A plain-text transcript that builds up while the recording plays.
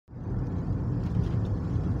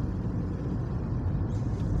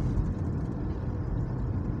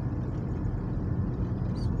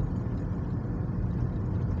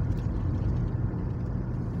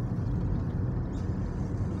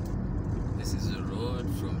is a road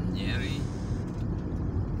from Nyeri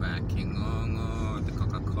via Kiganjo, the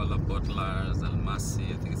Coca-Cola bottlers,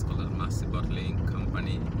 Almasi, I think it's called Almasi Bottling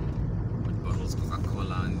Company, which bottles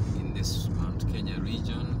Coca-Cola in this Mount Kenya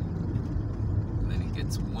region. And then it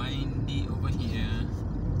gets windy over here,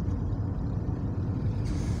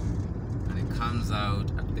 and it comes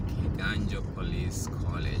out at the Kiganjo Police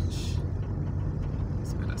College.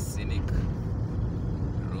 It's got a scenic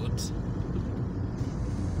route.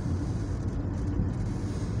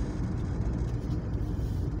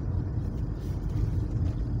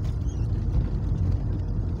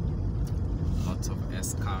 Lots of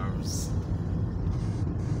S-curves.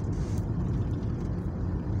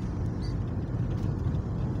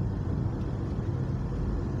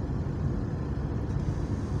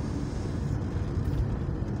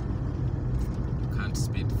 Can't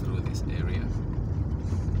speed through this area.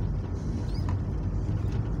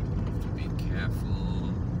 Have to be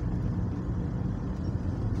careful.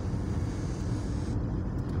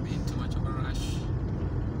 Can be in too much of a rush.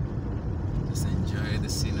 Just enjoy the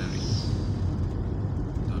scenery.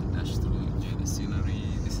 Don't dash through, enjoy the scenery.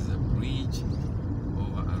 This is a bridge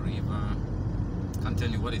over a river. Can't tell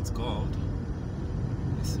you what it's called.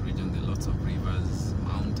 This region, there are lots of rivers,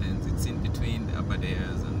 mountains. It's in between the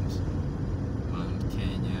Aberdares and Mount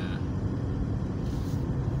Kenya.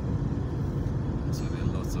 So there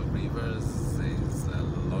are lots of rivers. There's a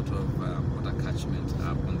lot of water catchment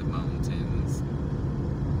up on the mountains.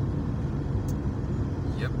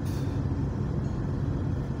 Yep.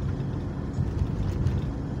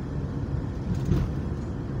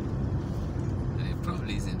 And it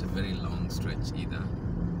probably isn't a very long stretch either.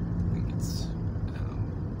 I think it's,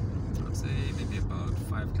 I'd say maybe about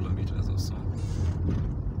 5 kilometers or so.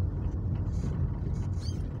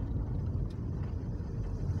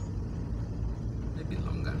 Maybe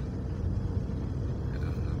longer. I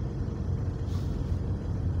don't know.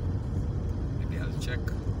 Maybe I'll check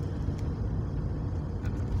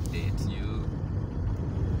and update you.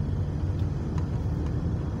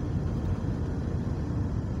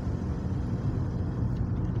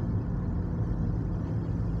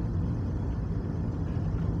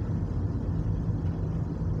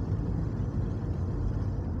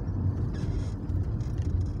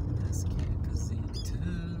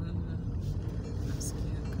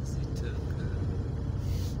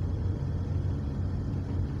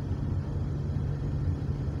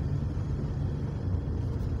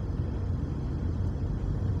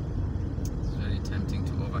 Tempting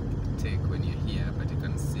to overtake when you're here, but you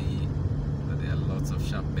can see that there are lots of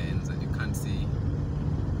sharp bends and you can't see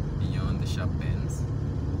beyond the sharp bends,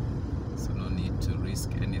 so no need to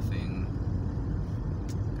risk anything.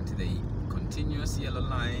 You can see the continuous yellow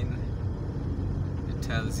line. It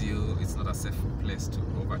tells you it's not a safe place to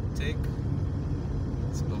overtake,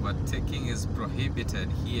 so overtaking is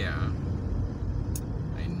prohibited here.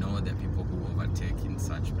 I know there are people who overtake in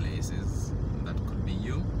such places. That could be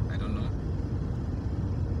you, I don't know.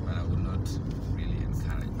 I would not really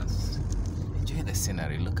encourage us. Enjoy the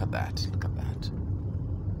scenery. Look at that. Look at that.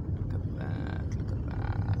 Look at that. Look at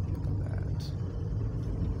that. Look at that.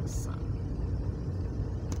 The sun.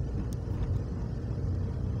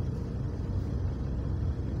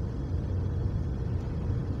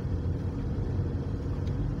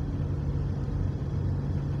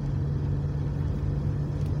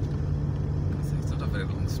 It's not a very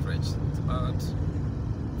long stretch. It's about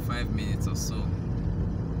 5 minutes or so.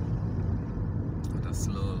 A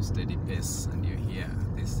slow, steady pace, and you're here.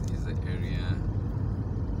 This is the area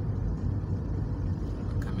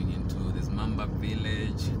we're coming into. This Mamba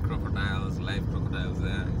village, crocodiles, live crocodiles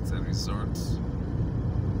there. It's a resort.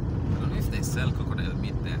 I don't know if they sell crocodile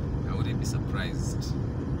meat there. I wouldn't be surprised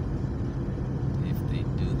if they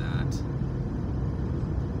do that.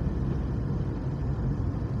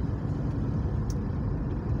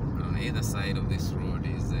 But on either side of this road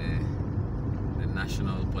is the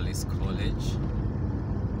National Police College.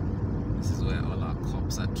 This is where all our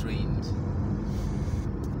cops are trained.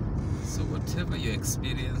 So whatever you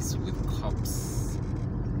experience with cops,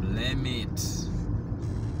 blame it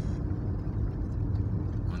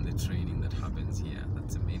on the training that happens here.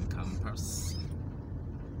 That's the main campus.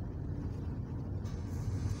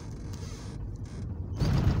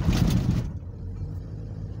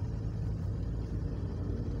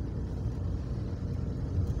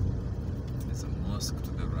 There's a mosque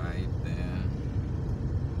to the right there.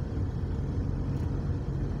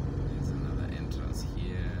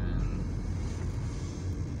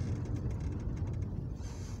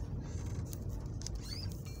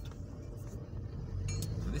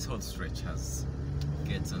 This whole stretch has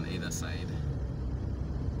gates on either side,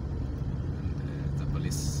 and the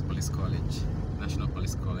police Police College, National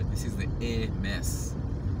Police College. This is the A mess.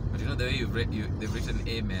 But you know the way they've written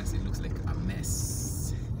A mess, it looks like a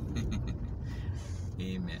mess.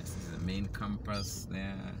 A mess. This is the main campus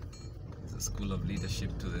there. There's a School of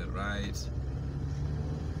Leadership to the right.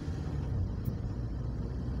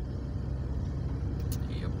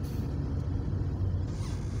 Yep.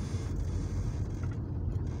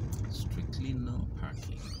 Strictly no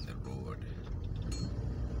parking on the road.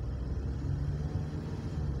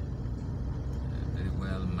 Very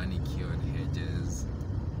well manicured hedges.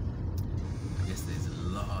 I guess there's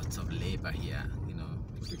lots of labor here, you know,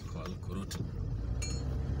 what we call kurutu.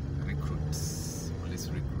 Recruits, police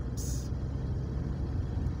recruits.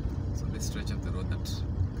 So this stretch of the road that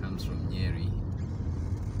comes from Nyeri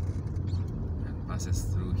and passes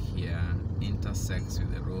through here intersects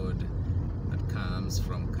with the road that comes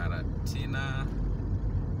from Karatina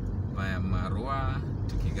via Marua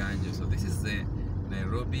to Kiganjo. So this is the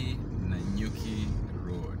Nairobi Nanyuki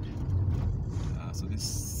road. So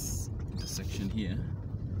this intersection here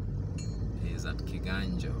is at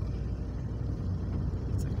Kiganjo.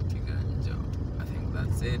 It's at Kiganjo. I think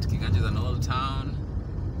that's it. Kiganjo is an old town,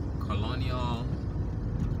 colonial,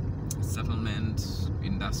 settlement,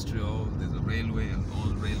 industrial. There's a railway, an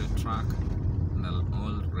old railway track, and an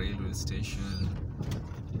old railway station.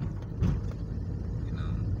 You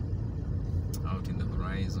know, out in the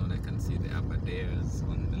horizon, I can see the Aberdares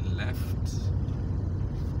on the left.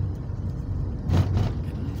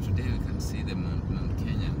 Today we can see the Mount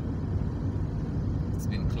Kenya. It's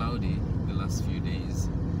been cloudy the last few days.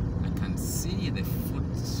 I can see the foot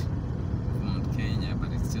of Mount Kenya,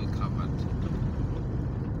 but it's still covered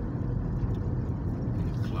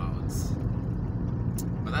in clouds.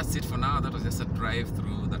 But that's it for now. That was just a drive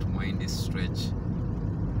through that windy stretch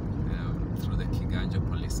through the Kiganjo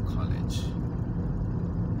Police College.